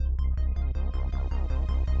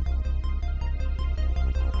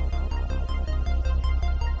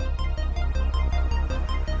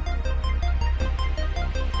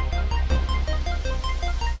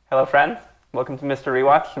Hello, friends. Welcome to Mr.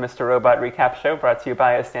 Rewatch, the Mr. Robot recap show brought to you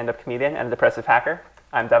by a stand-up comedian and a depressive hacker.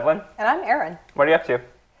 I'm Devlin. And I'm Erin. What are you up to?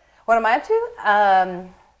 What am I up to?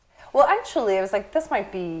 Well, actually, I was like, this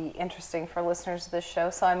might be interesting for listeners of this show.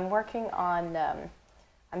 So I'm working on,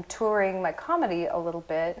 I'm touring my comedy a little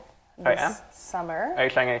bit this summer. Are you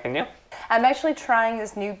trying anything new? I'm actually trying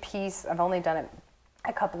this new piece. I've only done it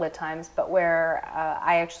a couple of times, but where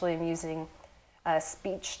I actually am using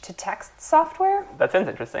speech-to-text software. That sounds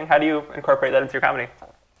interesting. How do you incorporate that into your comedy?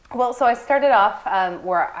 Well, so I started off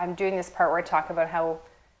where I'm doing this part where I talk about how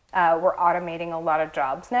we're automating a lot of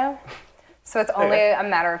jobs now. So it's only a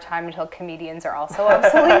matter of time until comedians are also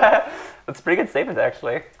obsolete. That's a pretty good statement,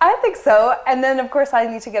 actually. I think so. And then, of course, I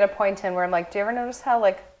need to get a point in where I'm like, do you ever notice how,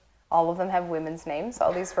 like, all of them have women's names,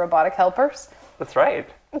 all these robotic helpers? That's right.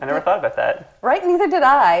 I never thought about that. Right, neither did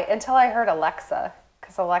I, until I heard Alexa.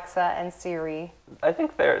 Because Alexa and Siri. I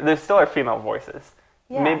think there still are female voices.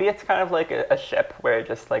 Yeah. Maybe it's kind of like a ship where it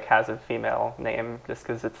just like has a female name just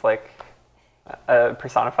because it's like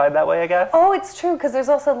personified that way, I guess. Oh, it's true, because there's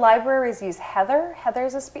also libraries use Heather.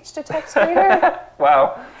 Heather's a speech-to-text reader.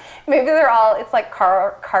 Wow. Maybe they're all, it's like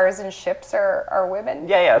cars and ships are women.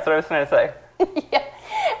 Yeah, that's what I was trying to say. Yeah.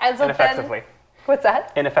 And so Ineffectively. then, what's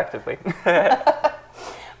that? Ineffectively.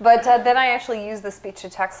 But then I actually use the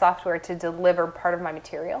speech-to-text software to deliver part of my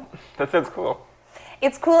material. That sounds cool.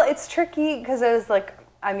 It's cool. It's tricky because it was like,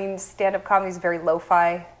 I mean, stand-up comedy is a very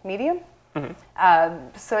lo-fi medium.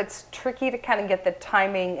 Mm-hmm. So it's tricky to kind of get the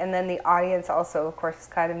timing, and then the audience also, of course, is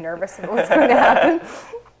kind of nervous about what's going to happen.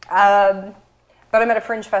 But I'm at a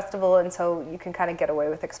fringe festival, and so you can kind of get away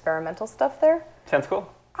with experimental stuff there. Sounds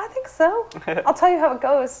cool. I think so. I'll tell you how it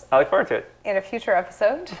goes. I look forward to it. In a future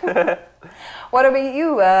episode. What about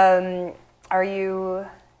you?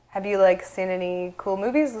 Have you like seen any cool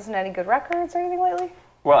movies, listened to any good records or anything lately?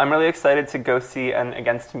 Well, I'm really excited to go see an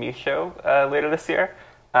Against Me show later this year.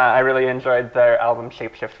 I really enjoyed their album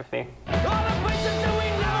Shapeshift with me.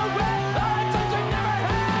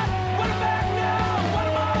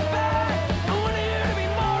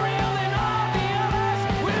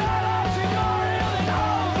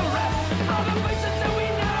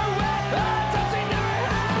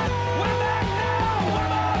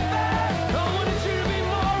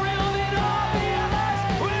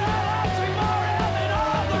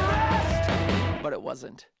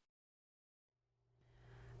 Wasn't.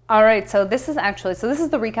 All right, so this is the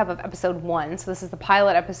recap of episode 1. So this is the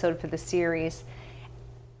pilot episode for the series.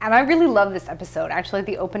 And I really love this episode. Actually,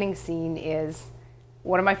 the opening scene is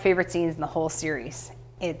one of my favorite scenes in the whole series.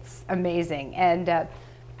 It's amazing. And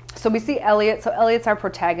so we see Elliot. So Elliot's our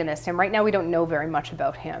protagonist. And right now we don't know very much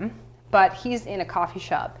about him. But he's in a coffee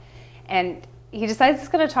shop. And he decides he's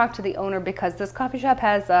going to talk to the owner because this coffee shop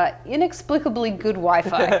has inexplicably good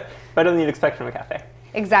Wi-Fi. Better than you'd expect from a cafe.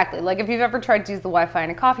 Exactly. Like if you've ever tried to use the Wi-Fi in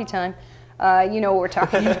a coffee time, you know what we're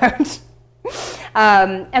talking about.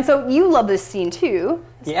 And so you love this scene too.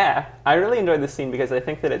 Yeah, I really enjoyed this scene because I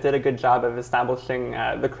think that it did a good job of establishing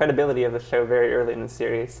the credibility of the show very early in the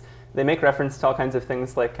series. They make reference to all kinds of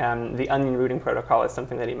things like the onion rooting protocol is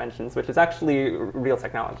something that he mentions, which is actually real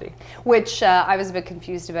technology. Which I was a bit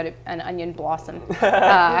confused about an onion blossom.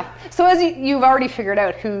 So as you've already figured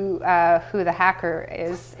out who the hacker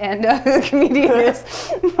is and who the comedian is.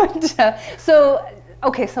 But,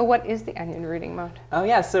 so what is the onion rooting mode? Oh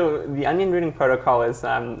yeah, so the onion rooting protocol is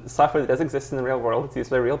software that does exist in the real world. It's used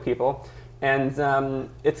by real people. And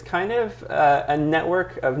it's kind of a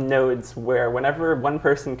network of nodes where whenever one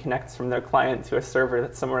person connects from their client to a server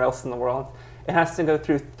that's somewhere else in the world, it has to go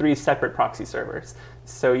through 3 separate proxy servers.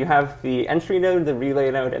 So you have the entry node, the relay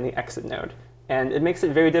node, and the exit node. And it makes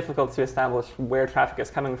it very difficult to establish where traffic is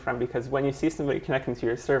coming from because when you see somebody connecting to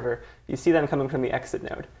your server, you see them coming from the exit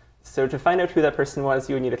node. So to find out who that person was,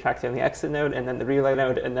 you would need to track down the exit node, and then the relay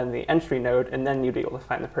node, and then the entry node, and then you'd be able to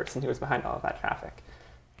find the person who was behind all of that traffic.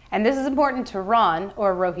 And this is important to Ron,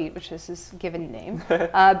 or Rohit, which is his given name,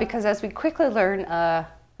 because as we quickly learn,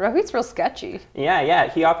 Rohit's real sketchy. Yeah.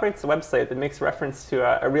 He operates a website that makes reference to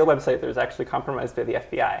a real website that was actually compromised by the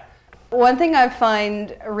FBI. One thing I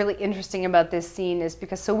find really interesting about this scene is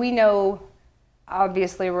because, so we know,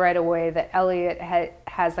 obviously, right away that Elliot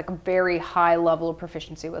has like a very high level of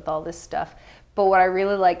proficiency with all this stuff. But what I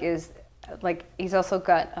really like is, like, he's also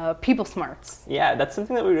got people smarts. Yeah, that's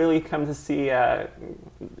something that we really come to see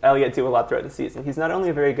Elliot do a lot throughout the season. He's not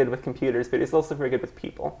only very good with computers, but he's also very good with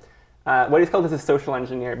people. What he's called is a social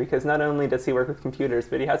engineer, because not only does he work with computers,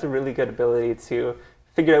 but he has a really good ability to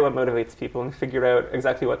figure out what motivates people and figure out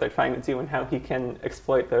exactly what they're trying to do and how he can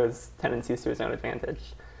exploit those tendencies to his own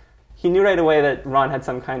advantage. He knew right away that Ron had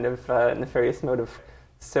some kind of nefarious motive.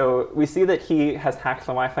 So we see that he has hacked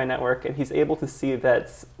the Wi-Fi network, and he's able to see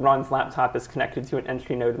that Ron's laptop is connected to an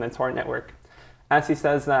entry node in the Tor network. As he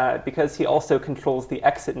says, because he also controls the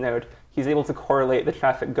exit node, he's able to correlate the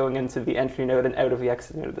traffic going into the entry node and out of the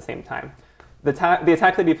exit node at the same time. The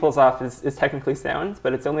attack that he pulls off is technically sound,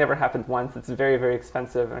 but it's only ever happened once. It's very, very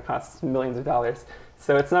expensive, and it costs millions of dollars.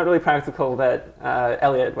 So it's not really practical that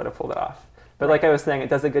Elliot would have pulled it off. But like I was saying, it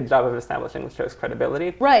does a good job of establishing the show's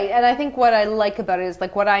credibility. Right, and I think what I like about it is,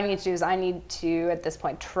 like, what I need to do is I need to, at this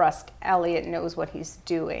point, trust Elliot knows what he's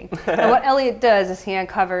doing. And what Elliot does is he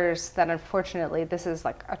uncovers that, unfortunately, this is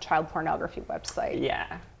like a child pornography website. Yeah.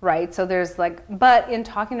 Right, so there's like, but in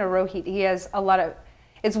talking to Rohit, he has a lot of,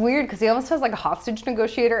 it's weird because he almost has like a hostage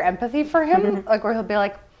negotiator empathy for him, like where he'll be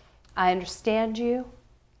like, I understand you.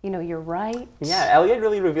 You know, you're right. Yeah, Elliot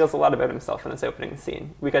really reveals a lot about himself in this opening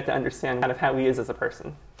scene. We get to understand kind of how he is as a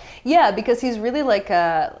person. Yeah, because he's really like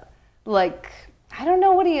I don't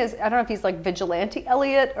know what he is. I don't know if he's like vigilante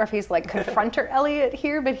Elliot or if he's like confronter Elliot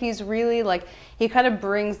here, but he's really like, he kind of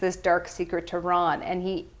brings this dark secret to Ron, and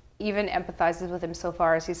he even empathizes with him so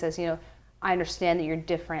far as he says, you know, I understand that you're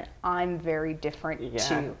different. I'm very different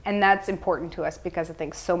too. And that's important to us because I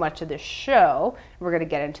think so much of this show, we're going to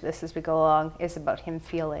get into this as we go along, is about him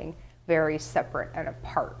feeling very separate and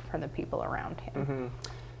apart from the people around him. Mm-hmm.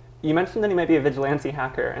 You mentioned that he might be a vigilante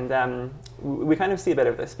hacker, and we kind of see a bit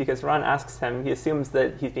of this because Ron asks him, he assumes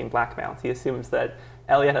that he's being blackmailed. He assumes that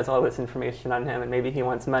Elliot has all this information on him and maybe he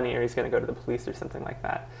wants money or he's going to go to the police or something like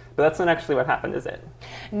that. But that's not actually what happened, is it?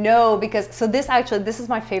 No, because, so this is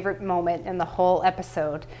my favorite moment in the whole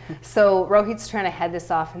episode. So Rohit's trying to head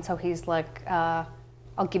this off, and so he's like,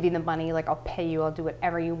 I'll give you the money, like I'll pay you, I'll do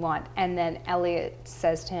whatever you want. And then Elliot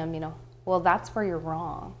says to him, you know, well, that's where you're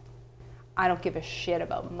wrong. I don't give a shit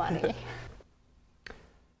about money.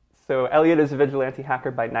 So Elliot is a vigilante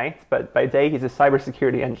hacker by night, but by day he's a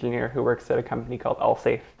cybersecurity engineer who works at a company called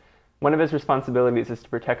AllSafe. One of his responsibilities is to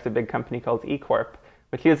protect a big company called eCorp,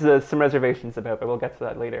 which he has some reservations about, but we'll get to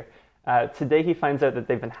that later. Today he finds out that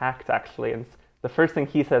they've been hacked, actually, and the first thing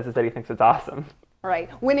he says is that he thinks it's awesome. Right,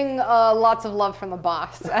 winning lots of love from the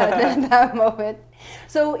boss at that moment.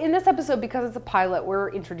 So in this episode, because it's a pilot,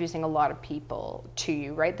 we're introducing a lot of people to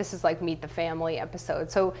you, right? This is like Meet the Family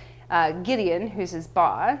episode. So Gideon, who's his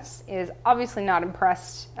boss, is obviously not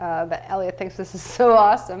impressed that Elliot thinks this is so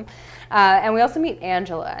awesome. And we also meet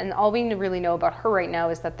Angela, and all we really know about her right now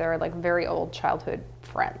is that they're like very old childhood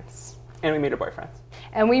friends. And we meet her boyfriend.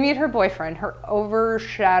 And we meet her boyfriend, her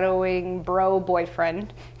overshadowing bro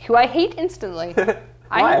boyfriend, who I hate instantly.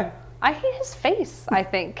 Why? I hate his face, I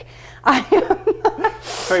think.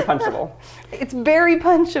 It's very punchable. It's very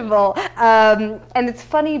punchable. And it's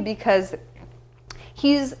funny because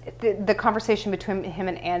he's the conversation between him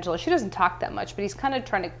and Angela, she doesn't talk that much, but he's kind of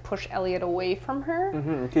trying to push Elliot away from her.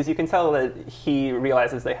 Because you can tell that he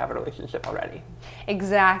realizes they have a relationship already.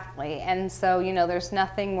 Exactly. And so, you know, there's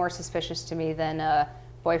nothing more suspicious to me than a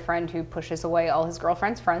boyfriend who pushes away all his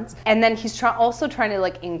girlfriend's friends. And then he's also trying to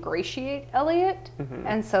like ingratiate Elliot.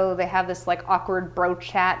 And so they have this like awkward bro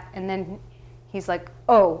chat, and then he's like,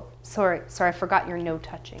 oh, sorry, I forgot your no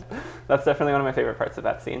touching. That's definitely one of my favorite parts of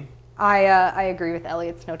that scene. I agree with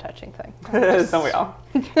Elliot's no touching thing. Don't we all?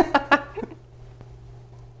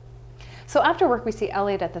 So after work, we see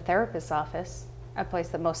Elliot at the therapist's office, a place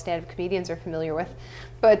that most stand-up comedians are familiar with.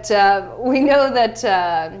 But we know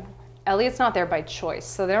that Elliot's not there by choice.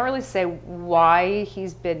 So they don't really say why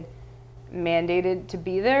he's been mandated to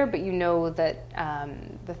be there, but you know that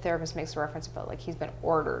the therapist makes a reference about like he's been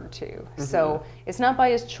ordered to. So it's not by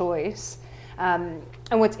his choice. And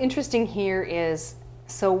what's interesting here is,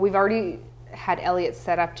 so we've already had Elliot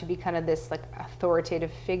set up to be kind of this like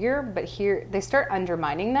authoritative figure, but here they start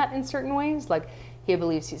undermining that in certain ways. Like he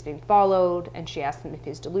believes he's being followed, and she asks him if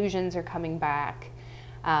his delusions are coming back.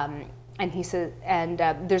 And he says, and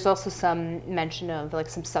there's also some mention of like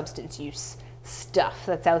some substance use stuff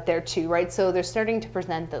that's out there too, right? So they're starting to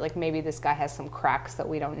present that like maybe this guy has some cracks that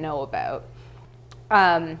we don't know about.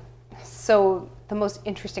 So the most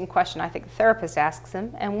interesting question I think the therapist asks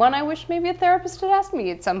him, and one I wish maybe a therapist had asked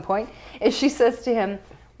me at some point, is she says to him,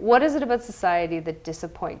 what is it about society that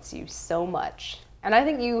disappoints you so much? And I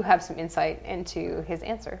think you have some insight into his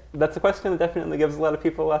answer. That's a question that definitely gives a lot of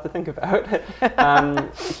people a lot to think about.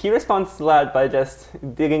 He responds to that by just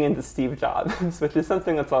digging into Steve Jobs, which is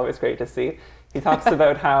something that's always great to see. He talks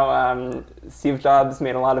about how Steve Jobs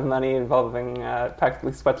made a lot of money involving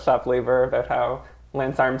practically sweatshop labor, about how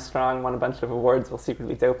Lance Armstrong won a bunch of awards while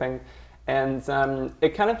secretly doping. And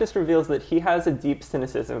it kind of just reveals that he has a deep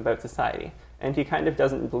cynicism about society, and he kind of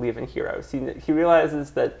doesn't believe in heroes. He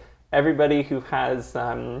realizes that everybody who has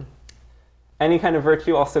any kind of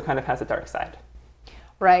virtue also kind of has a dark side.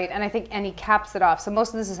 Right, and I think, and he caps it off. So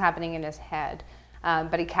most of this is happening in his head,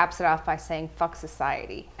 but he caps it off by saying, fuck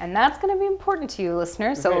society. And that's going to be important to you,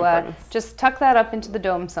 listeners. So just tuck that up into the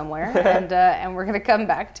dome somewhere, and we're going to come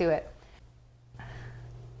back to it.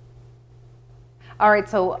 All right,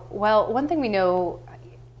 so, well, one thing we know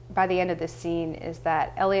by the end of this scene is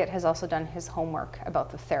that Elliot has also done his homework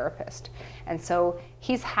about the therapist. And so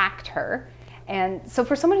he's hacked her. And so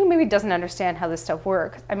for someone who maybe doesn't understand how this stuff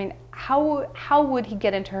works, I mean, how would he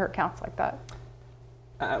get into her accounts like that?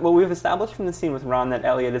 Well, we've established from the scene with Ron that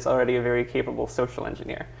Elliot is already a very capable social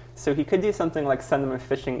engineer. So he could do something like send them a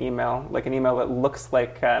phishing email, like an email that looks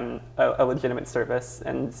like a legitimate service,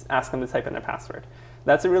 and ask them to type in their password.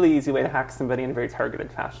 That's a really easy way to hack somebody in a very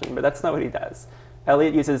targeted fashion, but that's not what he does.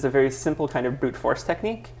 Elliot uses a very simple kind of brute force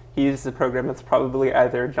technique. He uses a program that's probably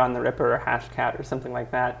either John the Ripper or Hashcat or something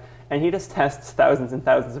like that, and he just tests thousands and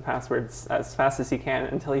thousands of passwords as fast as he can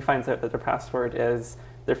until he finds out that their password is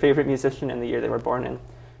their favorite musician and the year they were born in.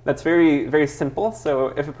 That's very, very simple, so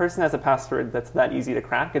if a person has a password that's that easy to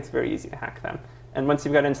crack, it's very easy to hack them. And once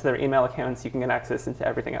you've got into their email accounts, you can get access into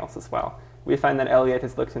everything else as well. We find that Elliot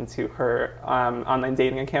has looked into her online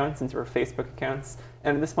dating accounts, into her Facebook accounts,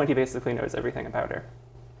 and at this point he basically knows everything about her.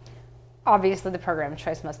 Obviously the program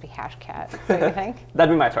choice must be Hashcat, don't you think?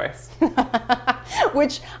 That'd be my choice.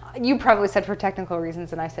 Which you probably said for technical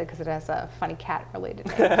reasons, and I said because it has a funny cat-related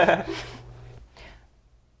name.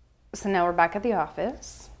 So now we're back at the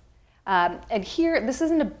office. And here, this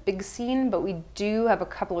isn't a big scene, but we do have a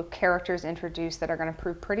couple of characters introduced that are going to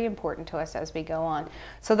prove pretty important to us as we go on.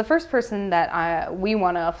 So the first person that we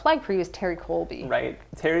want to flag for you is Terry Colby. Right.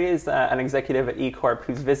 Terry is an executive at eCorp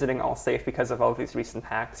who's visiting Allsafe because of all of these recent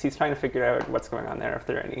hacks. He's trying to figure out what's going on there, if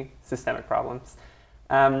there are any systemic problems.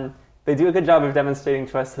 They do a good job of demonstrating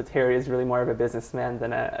to us that Terry is really more of a businessman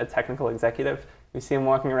than a technical executive. We see him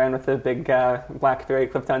walking around with a big BlackBerry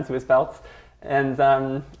clipped onto his belt. And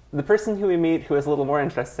the person who we meet who is a little more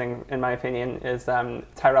interesting, in my opinion, is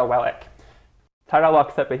Tyrell Wellick. Tyrell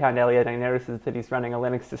walks up behind Elliot and notices that he's running a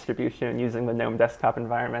Linux distribution using the GNOME desktop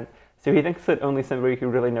environment. So he thinks that only somebody who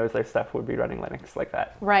really knows their stuff would be running Linux like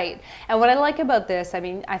that. Right. And what I like about this, I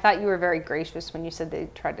mean, I thought you were very gracious when you said they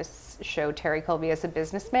tried to show Terry Colby as a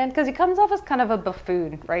businessman, because he comes off as kind of a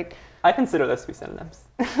buffoon, right? I consider those to be synonyms.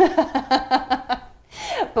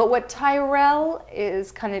 But what Tyrell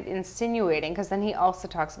is kind of insinuating, because then he also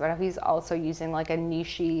talks about how he's also using like a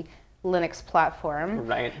niche Linux platform.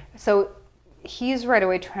 Right. So he's right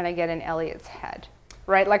away trying to get in Elliot's head,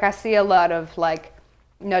 right? Like I see a lot of like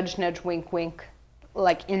nudge, nudge, wink, wink,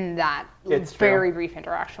 like in that very brief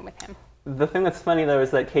interaction with him. The thing that's funny though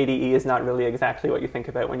is that KDE is not really exactly what you think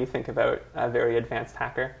about when you think about a very advanced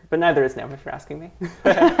hacker. But neither is GNOME, if you're asking me.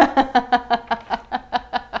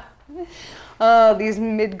 Oh, these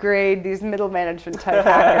mid-grade, these middle management type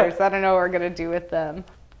hackers. I don't know what we're going to do with them.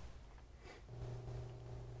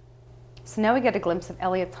 So now we get a glimpse of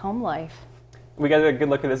Elliot's home life. We get a good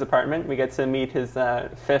look at his apartment. We get to meet his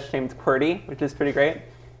fish named QWERTY, which is pretty great.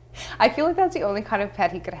 I feel like that's the only kind of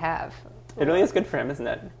pet he could have. It really is good for him, isn't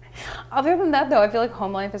it? Other than that, though, I feel like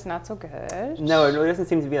home life is not so good. No, it really doesn't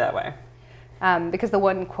seem to be that way. Because the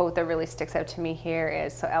one quote that really sticks out to me here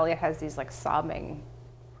is, so Elliot has these like sobbing...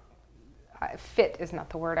 fit is not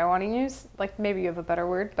the word I want to use. Like maybe you have a better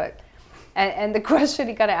word, but and the question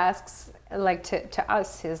he kind of asks, like to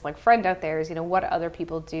us, his like friend out there, is what other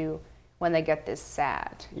people do when they get this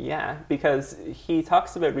sad. Yeah, because he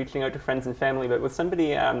talks about reaching out to friends and family, but with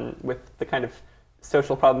somebody with the kind of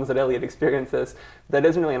social problems that Elliot experiences, that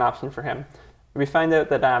isn't really an option for him. We find out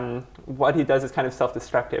that what he does is kind of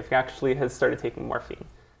self-destructive. He actually has started taking morphine.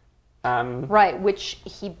 Right, which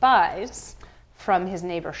he buys from his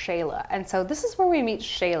neighbor Shayla. And so this is where we meet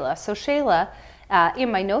Shayla. So Shayla,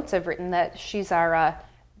 in my notes I've written that she's our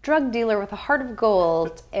drug dealer with a heart of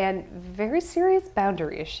gold and very serious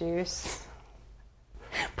boundary issues.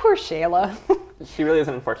 Poor Shayla. She really is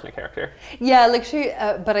an unfortunate character. Yeah, like she,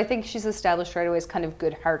 but I think she's established right away as kind of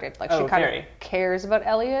good-hearted. Like she kind of cares about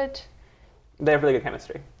Elliot. They have really good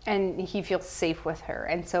chemistry. And he feels safe with her.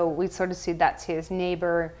 And so we sort of see that's his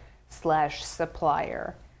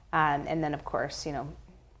neighbor/supplier. And then, of course,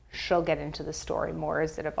 she'll get into the story more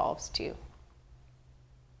as it evolves too.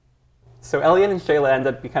 So Elliot and Shayla end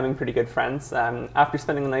up becoming pretty good friends. After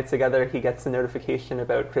spending the night together, he gets a notification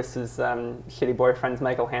about Chris's shitty boyfriend,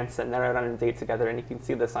 Michael Hansen. They're out on a date together, and you can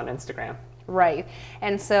see this on Instagram. Right.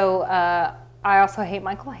 And so I also hate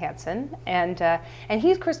Michael Hansen. And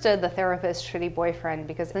he's Krista, the therapist's shitty boyfriend,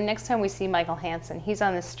 because the next time we see Michael Hansen, he's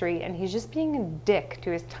on the street, and he's just being a dick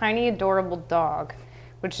to his tiny, adorable dog,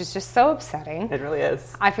 which is just so upsetting. It really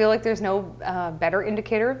is. I feel like there's no better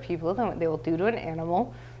indicator of people than what they will do to an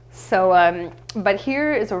animal. So, but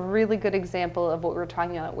here is a really good example of what we were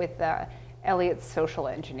talking about with Elliot's social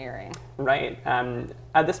engineering. Right.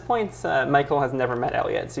 At this point, Michael has never met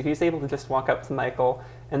Elliot, so he's able to just walk up to Michael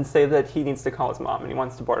and say that he needs to call his mom and he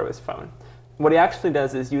wants to borrow his phone. What he actually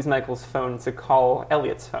does is use Michael's phone to call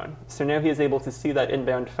Elliot's phone. So now he is able to see that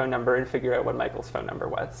inbound phone number and figure out what Michael's phone number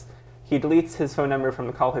was. He deletes his phone number from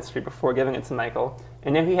the call history before giving it to Michael,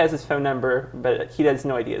 and now he has his phone number, but he has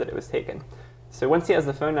no idea that it was taken. So once he has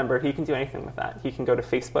the phone number, he can do anything with that. He can go to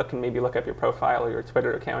Facebook and maybe look up your profile or your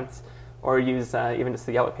Twitter accounts, or use even just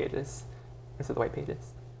the Yellow Pages. Or is it the White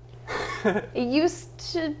Pages? It used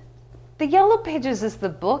to... The Yellow Pages is the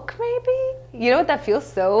book, maybe? You know what? That feels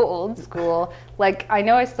so old school. Like, I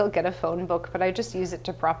know I still get a phone book, but I just use it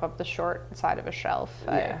to prop up the short side of a shelf.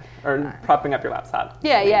 Yeah, or propping up your laptop.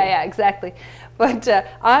 Yeah, exactly. But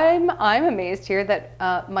I'm amazed here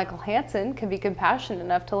that Michael Hansen can be compassionate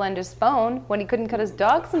enough to lend his phone when he couldn't cut his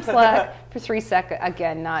dog some slack for 3 seconds.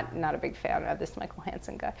 Again, not a big fan of this Michael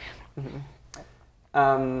Hansen guy.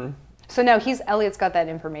 Mm-hmm. So now Elliot's got that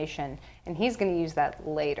information, and he's going to use that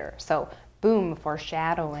later. So, boom,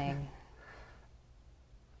 foreshadowing.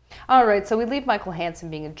 All right, so we leave Michael Hansen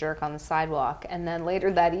being a jerk on the sidewalk, and then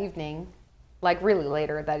later that evening, like really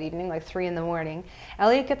later that evening, like 3 a.m,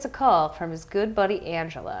 Elliot gets a call from his good buddy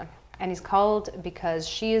Angela, and he's called because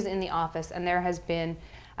she is in the office, and there has been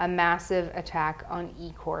a massive attack on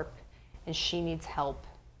E-Corp, and she needs help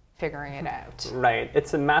figuring it out. Right.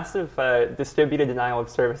 It's a massive distributed denial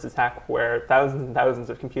of service attack where thousands and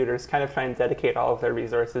thousands of computers kind of try and dedicate all of their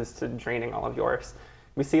resources to draining all of yours.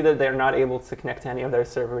 We see that they're not able to connect to any of their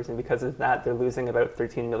servers, and because of that, they're losing about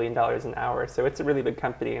 $13 million an hour. So it's a really big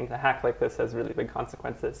company, and a hack like this has really big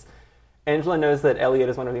consequences. Angela knows that Elliot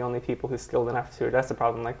is one of the only people who's skilled enough to address a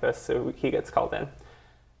problem like this, so he gets called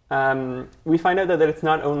in. We find out that it's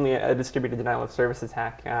not only a distributed denial of service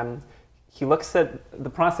attack. He looks at the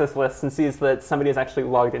process list and sees that somebody has actually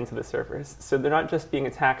logged into the servers. So they're not just being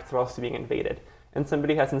attacked, they're also being invaded. And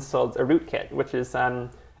somebody has installed a rootkit, which is a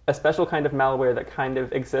special kind of malware that kind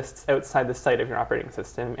of exists outside the site of your operating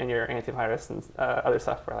system and your antivirus and other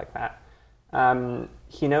software like that.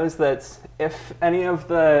 He knows that if any of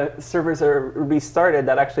the servers are restarted,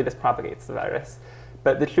 that actually just propagates the virus.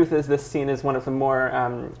 But the truth is this scene is one of the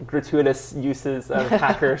more gratuitous uses of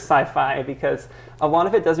hacker sci-fi because a lot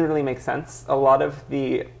of it doesn't really make sense. A lot of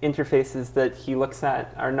the interfaces that he looks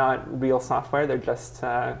at are not real software, they're just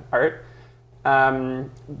art.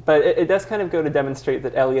 But it does kind of go to demonstrate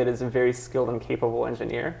that Elliot is a very skilled and capable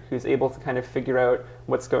engineer who's able to kind of figure out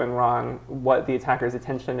what's going wrong, what the attacker's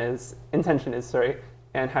intention is, and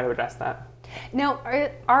how to address that. Now,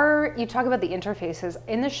 are you talk about the interfaces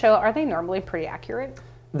in the show? Are they normally pretty accurate?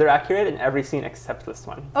 They're accurate in every scene except this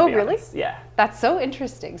one. Oh, really? Honest. Yeah. That's so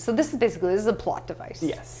interesting. So this is a plot device.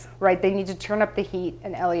 Yes. Right. They need to turn up the heat,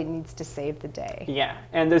 and Elliot needs to save the day. Yeah,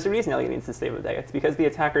 and there's a reason Elliot needs to save the day. It's because the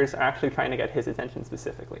attackers are actually trying to get his attention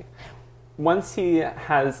specifically. Once he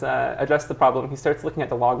has addressed the problem, he starts looking at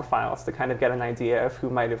the log files to kind of get an idea of who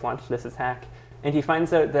might have launched this attack, and he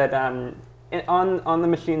finds out that on the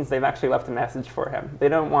machines, they've actually left a message for him. They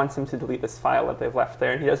don't want him to delete this file that they've left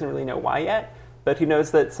there, and he doesn't really know why yet, but he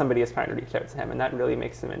knows that somebody is trying to reach out to him, and that really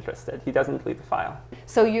makes him interested. He doesn't delete the file.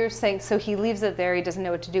 So you're saying, so he leaves it there, he doesn't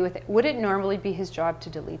know what to do with it. Would it normally be his job to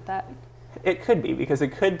delete that? It could be, because it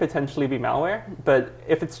could potentially be malware, but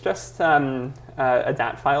if it's just a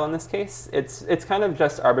DAT file in this case, it's kind of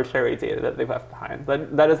just arbitrary data that they've left behind.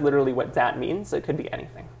 That is literally what DAT means. It could be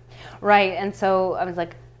anything. Right, and so I was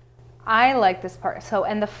like, I like this part. So,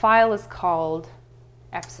 and the file is called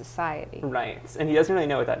F Society. Right, and he doesn't really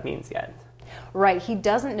know what that means yet. Right, he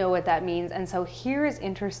doesn't know what that means. And so here is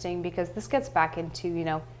interesting because this gets back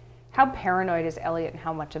into, how paranoid is Elliot and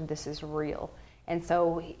how much of this is real. And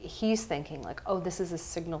so he's thinking like, oh, this is a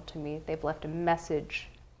signal to me. They've left a message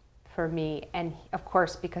for me. And of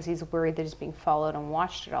course, because he's worried that he's being followed and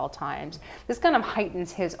watched at all times, this kind of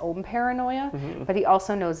heightens his own paranoia, but he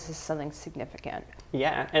also knows this is something significant.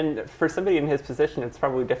 Yeah, and for somebody in his position, it's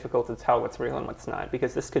probably difficult to tell what's real and what's not,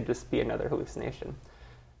 because this could just be another hallucination.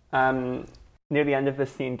 Near the end of the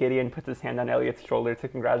scene, Gideon puts his hand on Elliot's shoulder to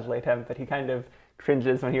congratulate him, but he kind of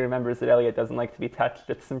cringes when he remembers that Elliot doesn't like to be touched.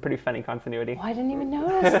 It's some pretty funny continuity. Oh, I didn't even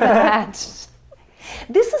notice that.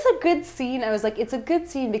 This is a good scene. I was like, it's a good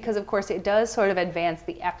scene because, of course, it does sort of advance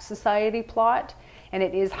the F Society plot. and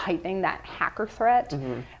it is heightening that hacker threat.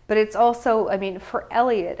 But it's also, I mean, for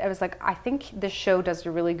Elliot, I was like, I think this show does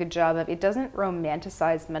a really good job of, it doesn't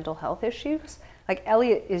romanticize mental health issues. Like,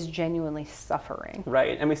 Elliot is genuinely suffering.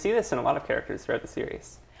 Right, and we see this in a lot of characters throughout the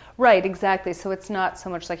series. Right, exactly. So it's not so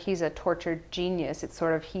much like he's a tortured genius. It's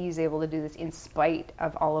sort of he's able to do this in spite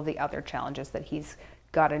of all of the other challenges that he's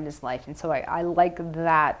got in his life. And so I like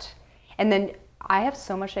that. And then I have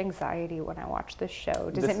so much anxiety when I watch this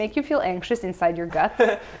show. Does it make you feel anxious inside your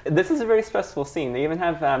guts? This is a very stressful scene. They even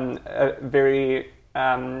have a very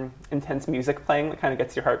intense music playing that kind of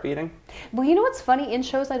gets your heart beating. Well, you know what's funny? In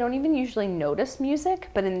shows, I don't even usually notice music,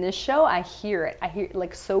 but in this show, I hear it. I hear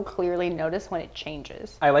like so clearly notice when it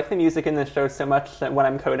changes. I like the music in this show so much that when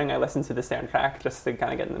I'm coding, I listen to the soundtrack just to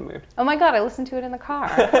kind of get in the mood. Oh my God, I listen to it in the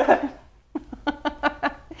car.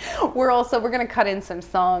 We're going to cut in some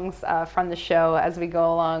songs from the show as we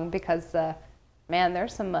go along because, man,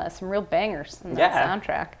 there's some real bangers in that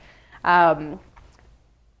soundtrack.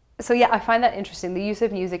 So yeah, I find that interesting. The use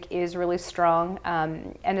of music is really strong,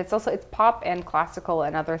 and it's pop and classical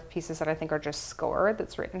and other pieces that I think are just score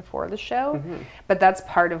that's written for the show. But that's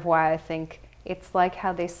part of why I think it's like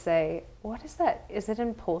how they say, what is that? Is it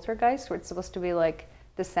in Poltergeist where it's supposed to be like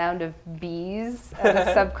the sound of bees at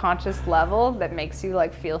a subconscious level that makes you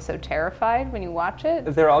like feel so terrified when you watch it?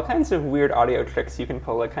 There are all kinds of weird audio tricks you can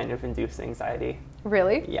pull that kind of induce anxiety.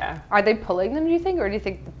 Really? Yeah. Are they pulling them, do you think, or do you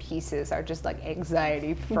think the pieces are just like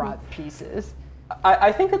anxiety-fraught pieces?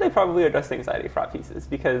 I think that they probably are just anxiety-fraught pieces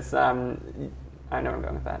because I know where I'm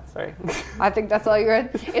going with that, sorry. I think that's all you read.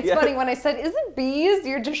 It's funny, when I said, is it bees?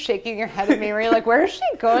 You're just shaking your head at me where you're like, where is she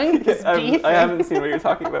going with this bee thing? I haven't seen what you're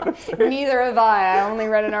talking about. Neither have I. I only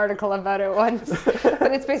read an article about it once.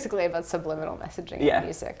 But it's basically about subliminal messaging in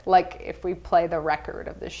music. Like if we play the record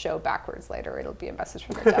of this show backwards later, it'll be a message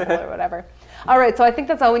from the devil or whatever. All right, so I think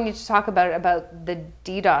that's all we need to talk about the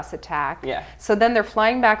DDoS attack. Yeah. So then they're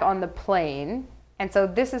flying back on the plane. And so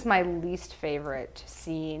this is my least favorite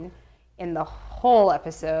scene in the whole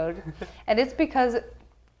episode. And it's because,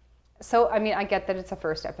 so I mean, I get that it's a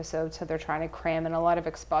first episode, so they're trying to cram in a lot of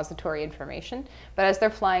expository information. But as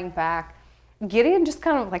they're flying back, Gideon just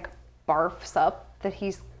kind of like barfs up that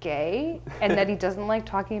he's gay and that he doesn't like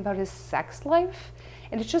talking about his sex life.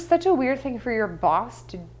 And it's just such a weird thing for your boss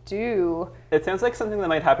to do. It sounds like something that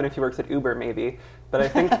might happen if you worked at Uber, maybe. But I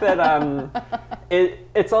think that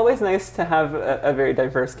it's always nice to have a very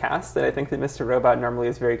diverse cast, and I think that Mr. Robot normally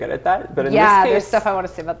is very good at that. But in this case, there's stuff I want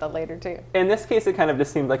to say about that later, too. In this case, it kind of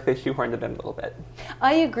just seemed like they shoehorned it in a little bit.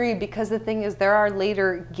 I agree, because the thing is, there are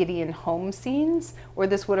later Gideon home scenes where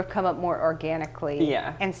this would have come up more organically.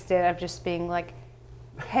 Yeah. Instead of just being like,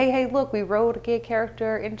 hey, look, we wrote a gay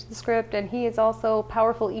character into the script and he is also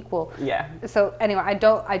powerful equal. Yeah. So anyway,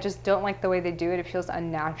 I just don't like the way they do it. It feels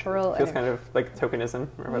unnatural. It feels kind of like tokenism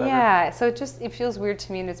or whatever. Yeah, so it feels weird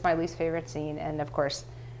to me, and it's my least favorite scene. And of course,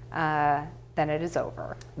 then it is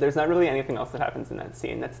over. There's not really anything else that happens in that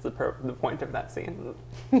scene. That's the point of that scene.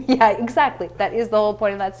 Yeah, exactly. That is the whole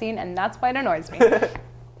point of that scene, and that's why it annoys me.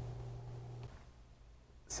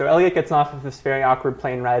 So Elliot gets off of this very awkward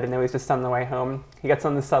plane ride, and now he's just on the way home. He gets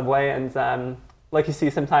on the subway, and like you see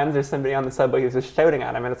sometimes, there's somebody on the subway who's just shouting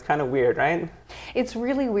at him, and it's kind of weird, right? It's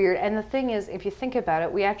really weird, and the thing is, if you think about it,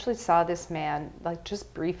 we actually saw this man, like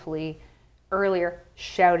just briefly earlier,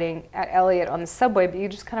 shouting at Elliot on the subway, but you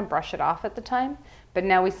just kind of brush it off at the time. But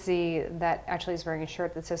now we see that actually he's wearing a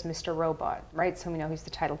shirt that says Mr. Robot, right? So we know he's the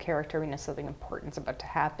title character, we know something important's about to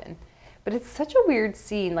happen. But it's such a weird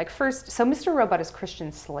scene. Like first, so Mr. Robot is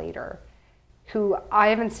Christian Slater, who I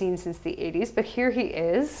haven't seen since the 80s, but here he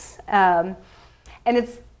is. And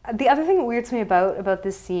it's the other thing that weirds me about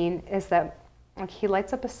this scene is that like he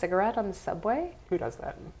lights up a cigarette on the subway. Who does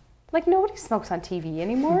that? Like nobody smokes on TV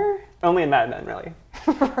anymore. Only in Mad Men, really.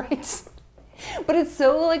 Right. But it's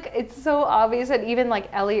so obvious that even like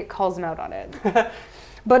Elliot calls him out on it.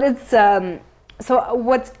 But it's so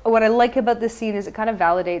what I like about this scene is it kind of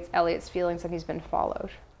validates Elliot's feelings that he's been followed,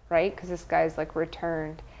 right? Because this guy's like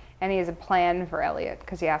returned, and he has a plan for Elliot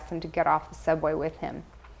because he asked him to get off the subway with him.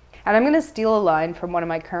 And I'm going to steal a line from one of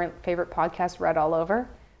my current favorite podcasts, Read All Over,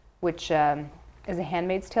 which is a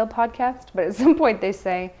Handmaid's Tale podcast. But at some point they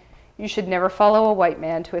say, you should never follow a white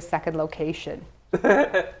man to a second location.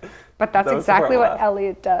 But that's exactly what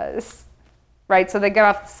Elliot does, right? So they get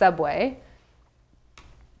off the subway.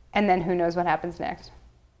 And then who knows what happens next.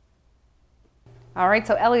 All right,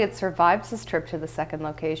 so Elliot survives his trip to the second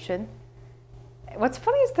location. What's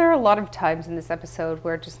funny is there are a lot of times in this episode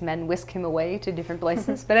where just men whisk him away to different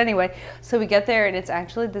places. But anyway, so we get there and it's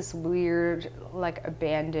actually this weird, like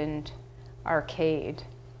abandoned arcade.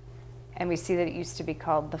 And we see that it used to be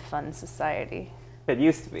called the Fun Society. It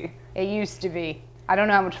used to be. It used to be. I don't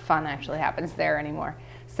know how much fun actually happens there anymore.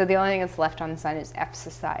 So the only thing that's left on the sign is F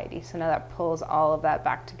Society. So now that pulls all of that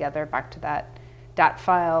back together, back to that .dat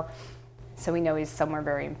file. So we know he's somewhere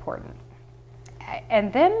very important.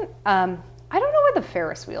 And then, I don't know why the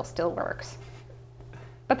Ferris wheel still works.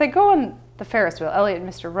 But they go on the Ferris wheel, Elliot and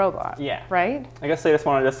Mr. Robot. Yeah. Right? I guess they just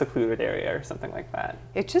wanted a secluded area or something like that.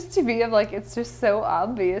 It's just to be like, it's just so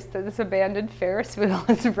obvious that this abandoned Ferris wheel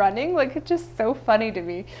is running. Like, it's just so funny to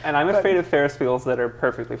me. And I'm afraid of Ferris wheels that are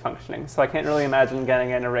perfectly functioning, so I can't really imagine getting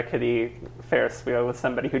in a rickety Ferris wheel with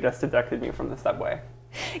somebody who just abducted me from the subway.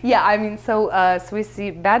 Yeah, I mean, so we see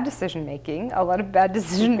bad decision making, a lot of bad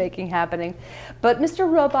decision making happening. But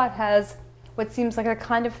Mr. Robot has what seems like a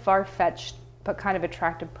kind of far-fetched but kind of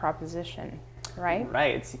attractive proposition, right?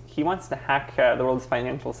 Right. He wants to hack the world's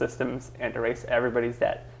financial systems and erase everybody's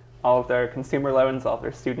debt, all of their consumer loans, all of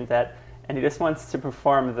their student debt, and he just wants to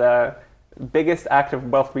perform the biggest act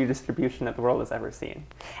of wealth redistribution that the world has ever seen.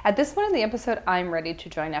 At this point in the episode, I'm ready to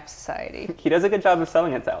join F Society. He does a good job of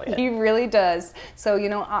selling it to Elliot. He really does. So, you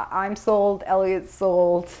know, I'm sold, Elliot's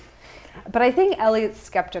sold. But I think Elliot's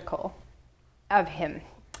skeptical of him.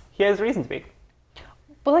 He has reason to be.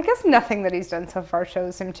 Well, I guess nothing that he's done so far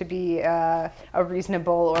shows him to be a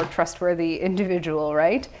reasonable or trustworthy individual,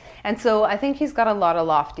 right? And so I think he's got a lot of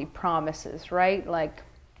lofty promises, right? Like,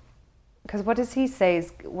 because what does he say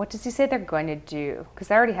they're going to do? Because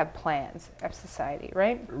they already have plans, F Society,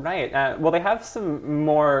 right? Right. Well, they have some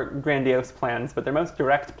more grandiose plans, but their most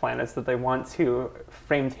direct plan is that they want to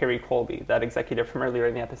frame Terry Colby, that executive from earlier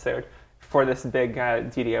in the episode, for this big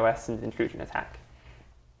DDoS and intrusion attack.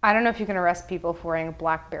 I don't know if you can arrest people for wearing a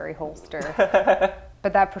BlackBerry holster,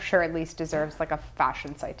 but that for sure at least deserves like a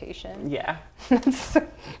fashion citation. Yeah.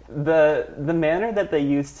 The manner that they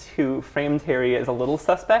use to frame Terry is a little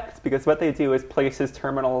suspect, because what they do is place his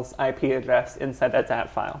terminal's IP address inside that .dat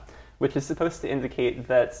file, which is supposed to indicate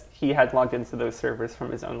that he had logged into those servers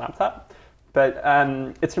from his own laptop. But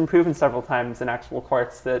it's been proven several times in actual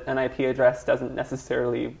courts that an IP address doesn't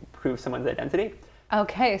necessarily prove someone's identity.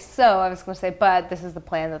 Okay, so I was going to say, but this is the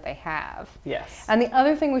plan that they have. Yes. And the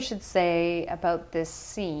other thing we should say about this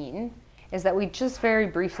scene is that we just very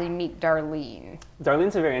briefly meet Darlene.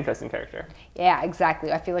 Darlene's a very interesting character. Yeah,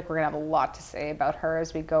 exactly. I feel like we're going to have a lot to say about her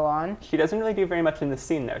as we go on. She doesn't really do very much in this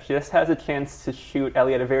scene, though. She just has a chance to shoot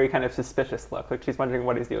Elliot a very kind of suspicious look, like she's wondering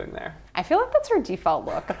what he's doing there. I feel like that's her default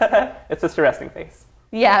look. It's just a resting face.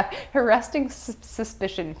 Yeah, her resting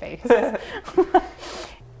suspicion face.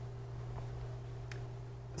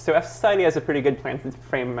 So F Society has a pretty good plan to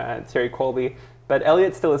frame Terry Colby, but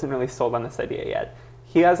Elliot still isn't really sold on this idea yet.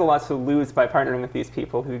 He has a lot to lose by partnering with these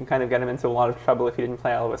people who can kind of get him into a lot of trouble if he didn't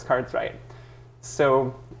play all of his cards right.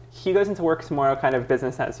 So he goes into work tomorrow kind of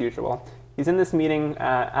business as usual. He's in this meeting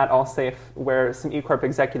at Allsafe where some E-Corp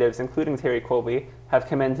executives, including Terry Colby, have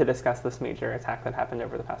come in to discuss this major attack that happened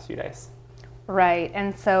over the past few days. Right,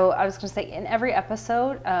 and so I was going to say, in every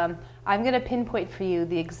episode, I'm going to pinpoint for you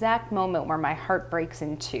the exact moment where my heart breaks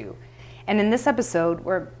in two. And in this episode,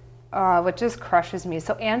 what just crushes me,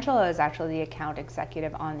 so Angela is actually the account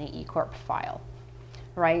executive on the E-Corp file,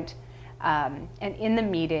 right? And in the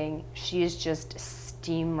meeting, she is just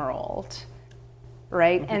steamrolled,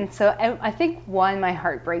 right? Mm-hmm. And so I think one, my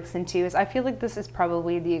heart breaks in two is I feel like this is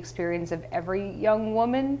probably the experience of every young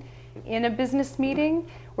woman in a business meeting,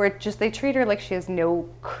 where they treat her like she has no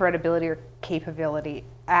credibility or capability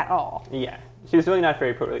at all. Yeah, she's really not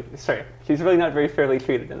very fairly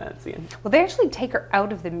treated in that scene. Well, they actually take her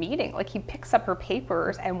out of the meeting. Like, he picks up her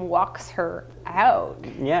papers and walks her out.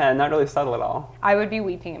 Yeah, not really subtle at all. I would be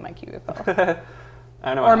weeping in my cubicle.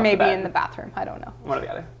 I don't know. Or maybe in the bathroom. I don't know. One or the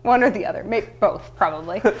other. One or the other. Maybe both,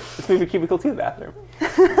 probably. Let's move your cubicle to the bathroom.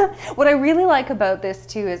 What I really like about this,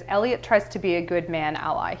 too, is Elliot tries to be a good man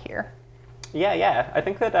ally here. Yeah. I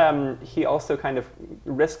think that he also kind of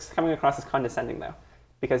risks coming across as condescending, though.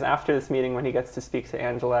 Because after this meeting, when he gets to speak to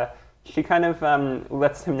Angela, she kind of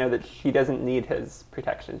lets him know that she doesn't need his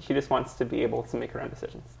protection. She just wants to be able to make her own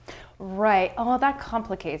decisions. Right. Oh, that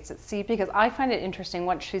complicates it. See, because I find it interesting,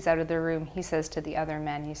 once she's out of the room, he says to the other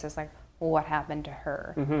men, he says, like, well, what happened to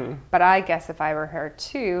her? Mm-hmm. But I guess if I were her,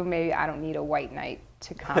 too, maybe I don't need a white knight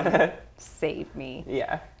to come save me.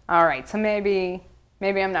 Yeah. All right. So maybe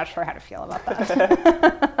I'm not sure how to feel about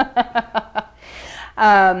that.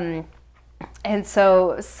 And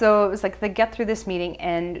so it was like they get through this meeting,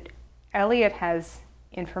 and Elliot has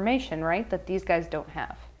information, right, that these guys don't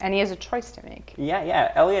have. And he has a choice to make.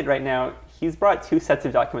 Yeah. Elliot, right now, he's brought 2 sets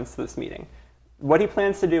of documents to this meeting. What he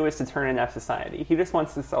plans to do is to turn in F Society. He just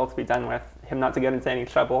wants this all to be done with, him not to get into any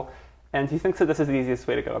trouble, and he thinks that this is the easiest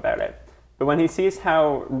way to go about it. But when he sees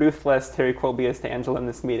how ruthless Terry Colby is to Angela in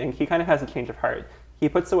this meeting, he kind of has a change of heart. He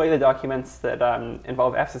puts away the documents that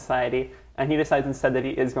involve F Society, and he decides instead that he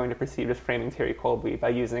is going to proceed with framing Terry Colby by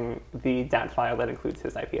using the DAT file that includes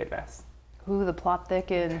his IP address. Ooh, the plot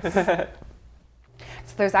thickens. So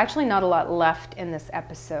there's actually not a lot left in this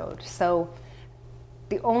episode. So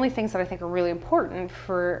the only things that I think are really important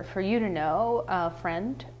for you to know,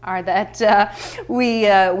 friend, are that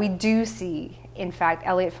we do see, in fact,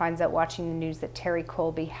 Elliot finds out watching the news that Terry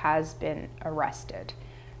Colby has been arrested.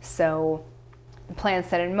 So the plan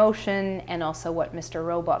set in motion and also what Mr.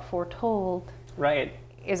 Robot foretold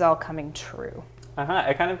is all coming true.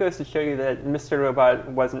 It kind of goes to show you that Mr. Robot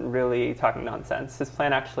wasn't really talking nonsense. His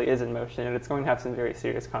plan actually is in motion, and it's going to have some very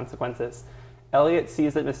serious consequences. Elliot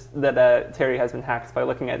sees that Terry has been hacked by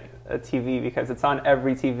looking at a TV because it's on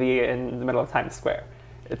every TV in the middle of Times Square.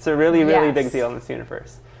 It's a really, really big deal in this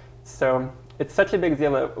universe. So it's such a big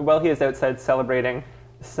deal that while he is outside celebrating,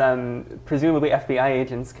 some presumably FBI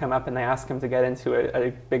agents come up and they ask him to get into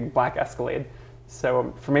a big black Escalade.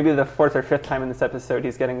 So for maybe the 4th or 5th time in this episode,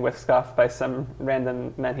 he's getting whisked off by some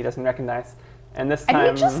random men he doesn't recognize. And this time...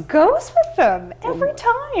 And he just goes with them every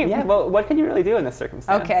time. Yeah, well, what can you really do in this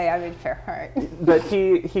circumstance? Okay, I mean, fair, all right. But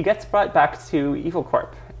he gets brought back to Evil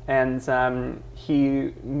Corp, and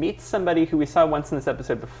he meets somebody who we saw once in this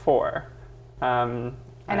episode before.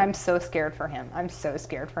 And I'm so scared for him. I'm so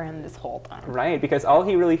scared for him this whole time. Right, because all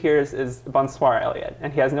he really hears is bonsoir, Elliot,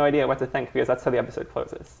 and he has no idea what to think because that's how the episode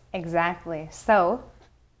closes. Exactly. So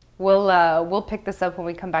we'll pick this up when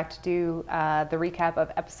we come back to do the recap of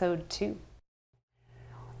episode 2.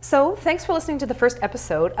 So thanks for listening to the first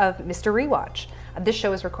episode of Mr. Rewatch. This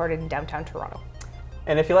show is recorded in downtown Toronto.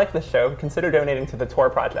 And if you like the show, consider donating to the Tor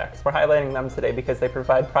Project. We're highlighting them today because they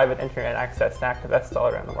provide private internet access to activists all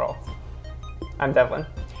around the world. I'm Devlin.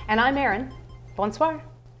 And I'm Erin. Bonsoir.